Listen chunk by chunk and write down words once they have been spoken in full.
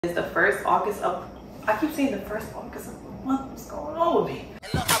It's the first August of, I keep saying the first August of the month. What's going on with me?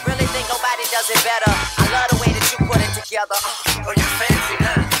 And look, I really think nobody does it better. I love the way that you put it together. Oh, you fancy,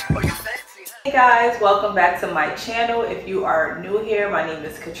 huh? Oh, you fancy, huh? Hey guys, welcome back to my channel. If you are new here, my name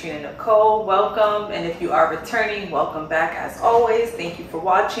is Katrina Nicole. Welcome. And if you are returning, welcome back as always. Thank you for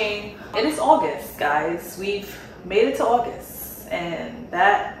watching. It is August, guys. We've made it to August, and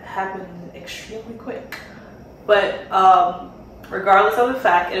that happened extremely quick. But regardless of the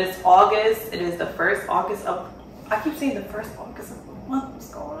fact, it is August. It is the first August of, I keep saying the first August of the month. What's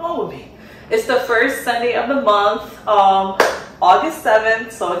going on with me? It's the first Sunday of the month, August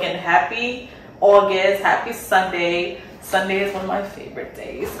 7th. So again, happy August, happy Sunday. Sunday is one of my favorite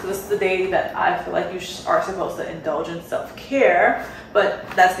days because it's the day that I feel like you are supposed to indulge in self-care, but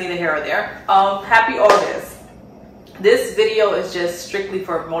that's neither here or there. Happy August. This video is just strictly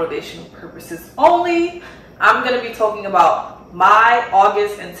for motivational purposes only. I'm going to be talking about my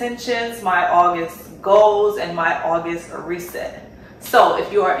August intentions, my August goals, and my August reset. So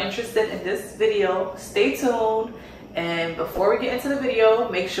if you are interested in this video, stay tuned. And before we get into the video,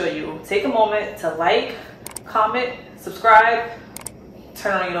 make sure you take a moment to like, comment, subscribe,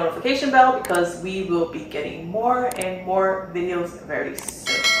 turn on your notification bell because we will be getting more and more videos very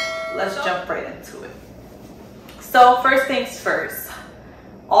soon. Let's jump right into it. So first things first,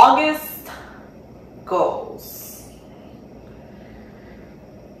 August goals.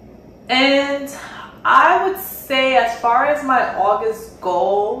 And I would say as far as my August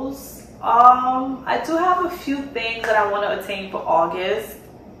goals, I do have a few things that I want to attain for August.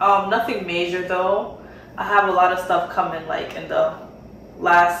 Nothing major though. I have a lot of stuff coming like in the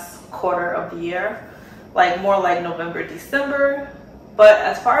last quarter of the year, like more like November, December. But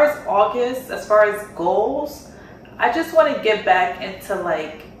as far as August, as far as goals, I just want to get back into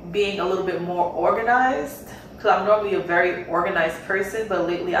like being a little bit more organized, because I'm normally a very organized person, but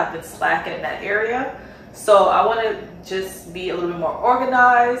lately I've been slacking in that area. So I want to just be a little bit more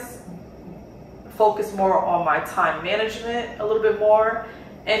organized, focus more on my time management a little bit more,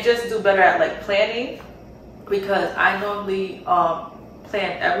 and just do better at like planning, because I normally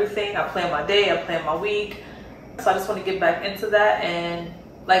plan everything. I plan my day, I plan my week. So I just want to get back into that, and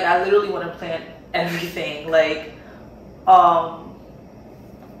like I literally want to plan everything, like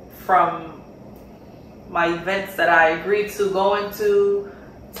from my events that I agreed to going to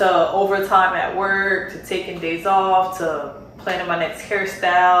overtime at work, to taking days off, to planning my next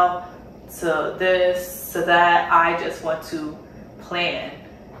hairstyle, to this, to that. I just want to plan,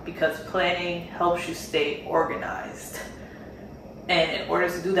 because planning helps you stay organized. And in order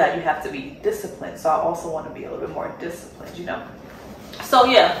to do that, you have to be disciplined. So I also want to be a little bit more disciplined, you know? So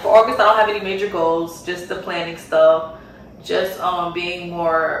yeah, for August, I don't have any major goals, just the planning stuff, just being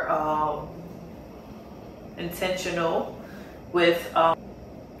more intentional with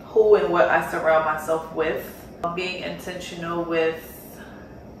who and what I surround myself with, being intentional with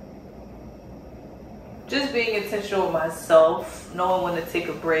just being intentional with myself, knowing when to take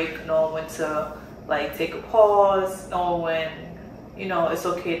a break, knowing when to like take a pause, knowing when, you know, it's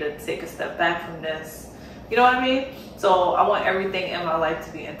okay to take a step back from this. You know what I mean? So I want everything in my life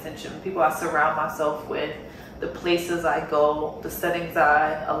to be intentional. People I surround myself with, the places I go, the settings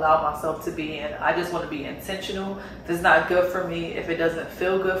I allow myself to be in. I just want to be intentional. If it's not good for me, if it doesn't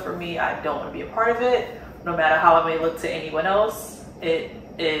feel good for me, I don't want to be a part of it. No matter how it may look to anyone else, it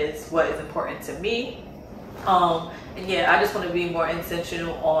is what is important to me. And yeah, I just want to be more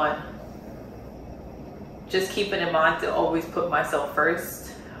intentional on just keeping in mind to always put myself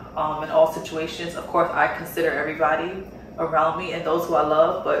first in all situations. Of course, I consider everybody around me and those who I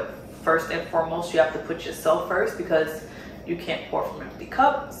love, but first and foremost, you have to put yourself first, because you can't pour from an empty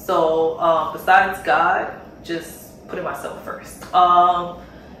cup. So besides God, just putting myself first. I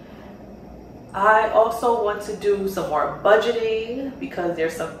also want to do some more budgeting, because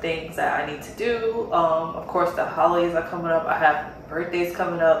there's some things that I need to do. Of course, the holidays are coming up. I have birthdays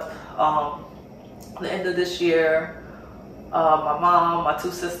coming up. The end of this year, my mom, my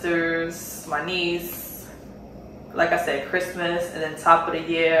two sisters, my niece, like I said, Christmas, and then top of the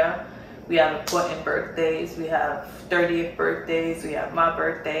year, we have important birthdays. We have 30th birthdays. We have my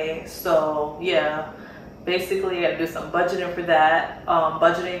birthday. So yeah, basically I do some budgeting for that,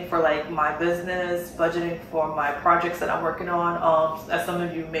 budgeting for like my business, budgeting for my projects that I'm working on. As some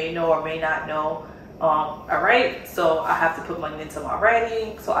of you may know or may not know, I write, so I have to put money into my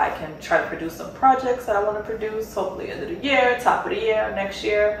writing so I can try to produce some projects that I want to produce, hopefully end of the year, top of the year, next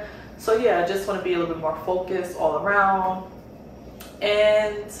year. So yeah, I just want to be a little bit more focused all around.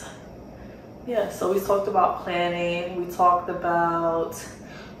 And yeah, so we talked about planning, we talked about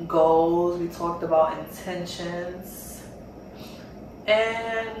goals, we talked about intentions.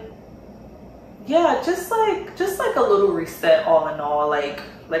 And yeah, just like a little reset all in all. Like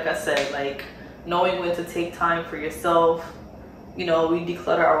I said, like knowing when to take time for yourself. You know, we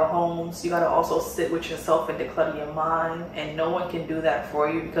declutter our homes. You got to also sit with yourself and declutter your mind, and no one can do that for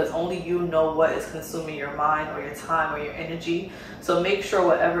you, because only you know what is consuming your mind or your time or your energy. So make sure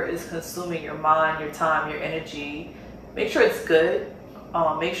whatever is consuming your mind, your time, your energy, make sure it's good.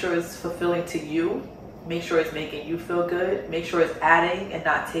 Make sure it's fulfilling to you. Make sure it's making you feel good. Make sure it's adding and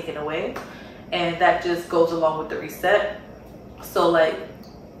not taking away. And that just goes along with the reset. So like,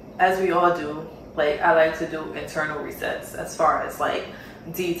 as we all do, like I like to do internal resets as far as like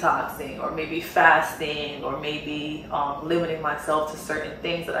detoxing, or maybe fasting, or maybe limiting myself to certain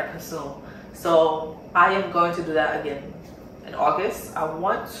things that I consume. So I am going to do that again in August. I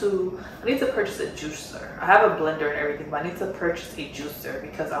need to purchase a juicer. I have a blender and everything, but I need to purchase a juicer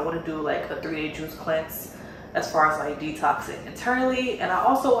because I want to do like a 3-day juice cleanse as far as like detoxing internally. And I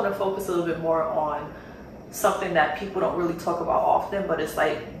also want to focus a little bit more on something that people don't really talk about often, but it's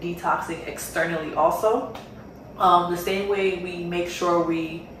like detoxing externally also. The same way we make sure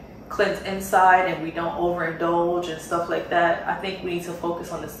we cleanse inside and we don't overindulge and stuff like that, I think we need to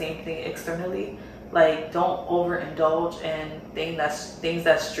focus on the same thing externally. Like, don't overindulge in things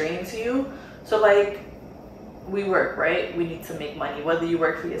that strain to you. So like, we work, right? We need to make money. Whether you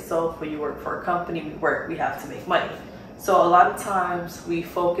work for yourself or you work for a company, we have to make money. So a lot of times we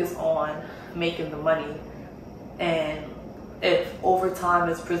focus on making the money, and if overtime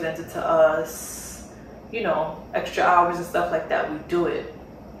is presented to us, you know, extra hours and stuff like that, we do it.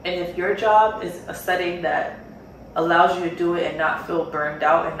 And if your job is a setting that allows you to do it and not feel burned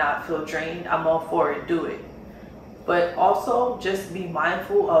out and not feel drained, I'm all for it, do it. But also just be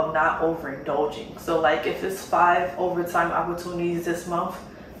mindful of not overindulging. So like, if it's 5 overtime opportunities this month,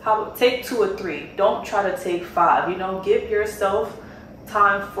 take 2 or 3. Don't try to take 5. You know, give yourself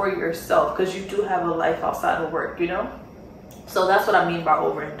time for yourself, because you do have a life outside of work, you know. So that's what I mean by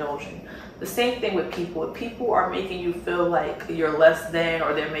overindulging. The same thing with people. If people are making you feel like you're less than,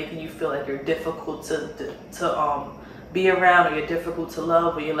 or they're making you feel like you're difficult to be around, or you're difficult to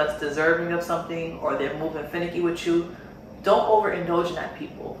love, or you're less deserving of something, or they're moving finicky with you, don't overindulge in that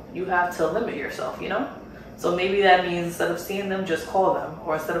people. You have to limit yourself, you know. So maybe that means instead of seeing them, just call them,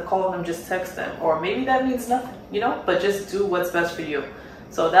 or instead of calling them, just text them, or maybe that means nothing, you know, but just do what's best for you.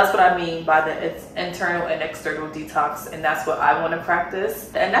 So that's what I mean by it's internal and external detox, and that's what I want to practice.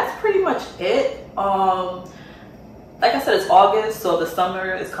 And that's pretty much it. Like I said, it's August, so the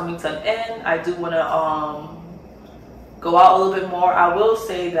summer is coming to an end. I do want to go out a little bit more. I will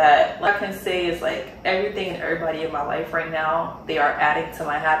say that what I can say is like, everything and everybody in my life right now, they are adding to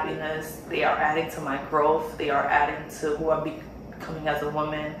my happiness. They are adding to my growth. They are adding to who I'm becoming as a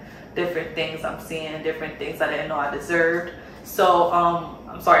woman. Different things I'm seeing, different things I didn't know I deserved. So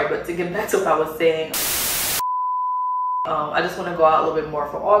I'm sorry, but to get back to what I was saying, I just want to go out a little bit more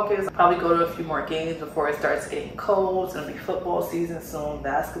for August. Probably go to a few more games before it starts getting cold. It's gonna be football season soon,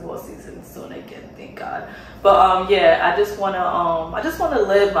 basketball season soon again, thank God. But yeah, I just wanna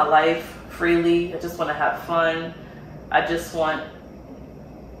live my life freely. I just wanna have fun. I just want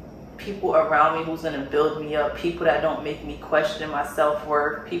people around me who's gonna build me up, people that don't make me question my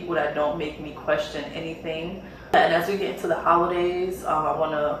self-worth, people that don't make me question anything. And as we get into the holidays, I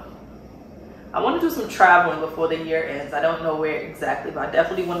want to do some traveling before the year ends. I don't know where exactly, but I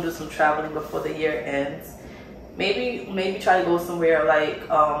definitely want to do some traveling before the year ends. Maybe try to go somewhere like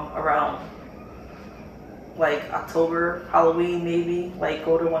around like October, Halloween, maybe like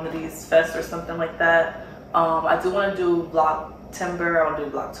go to one of these fests or something like that. I do want to do Vlogtember. I want to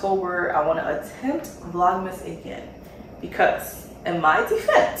do Vlogtober. I want to attempt Vlogmas again, because in my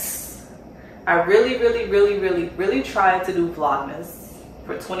defense, I really tried to do Vlogmas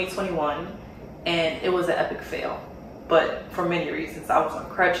for 2021, and it was an epic fail. But for many reasons. I was on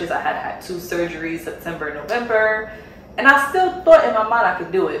crutches. I had 2 surgeries, September and November, and I still thought in my mind I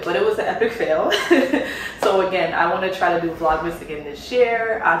could do it, but it was an epic fail. So again, I want to try to do Vlogmas again this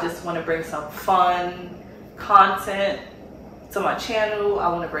year. I just want to bring some fun content to my channel. I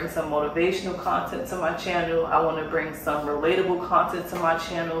want to bring some motivational content to my channel. I want to bring some relatable content to my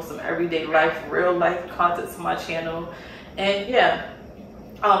channel, some everyday life, real life content to my channel. And yeah,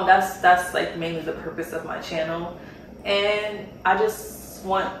 that's like mainly the purpose of my channel. And I just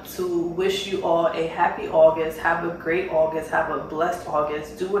want to wish you all a happy August. Have a great August. Have a blessed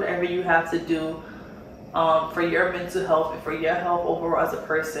August. Do whatever you have to do for your mental health and for your health overall as a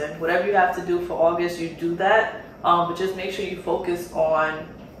person. Whatever you have to do for August, you do that. But just make sure you focus on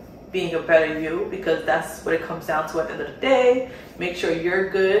being a better you, because that's what it comes down to at the end of the day. Make sure you're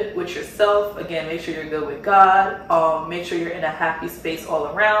good with yourself. Again, make sure you're good with God. Make sure you're in a happy space all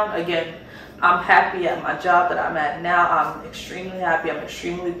around. Again, I'm happy at my job that I'm at now. I'm extremely happy. I'm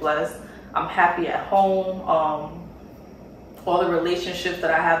extremely blessed. I'm happy at home. All the relationships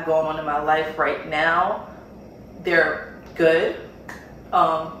that I have going on in my life right now, they're good.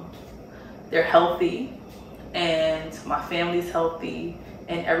 They're healthy, and my family's healthy,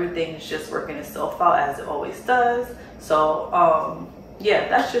 and everything is just working itself out as it always does. So yeah,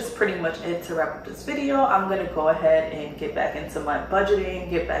 that's just pretty much it to wrap up this video. I'm gonna go ahead and get back into my budgeting,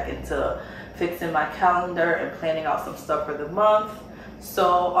 get back into fixing my calendar and planning out some stuff for the month.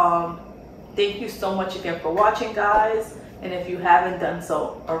 So thank you so much again for watching, guys, and if you haven't done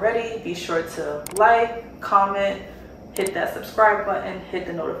so already, be sure to like, comment, hit that subscribe button, hit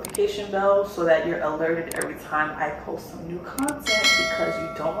the notification bell so that you're alerted every time I post some new content, because you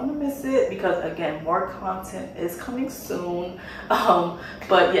don't want to miss it, because again, more content is coming soon.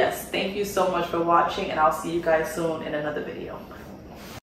 But yes, thank you so much for watching, and I'll see you guys soon in another video.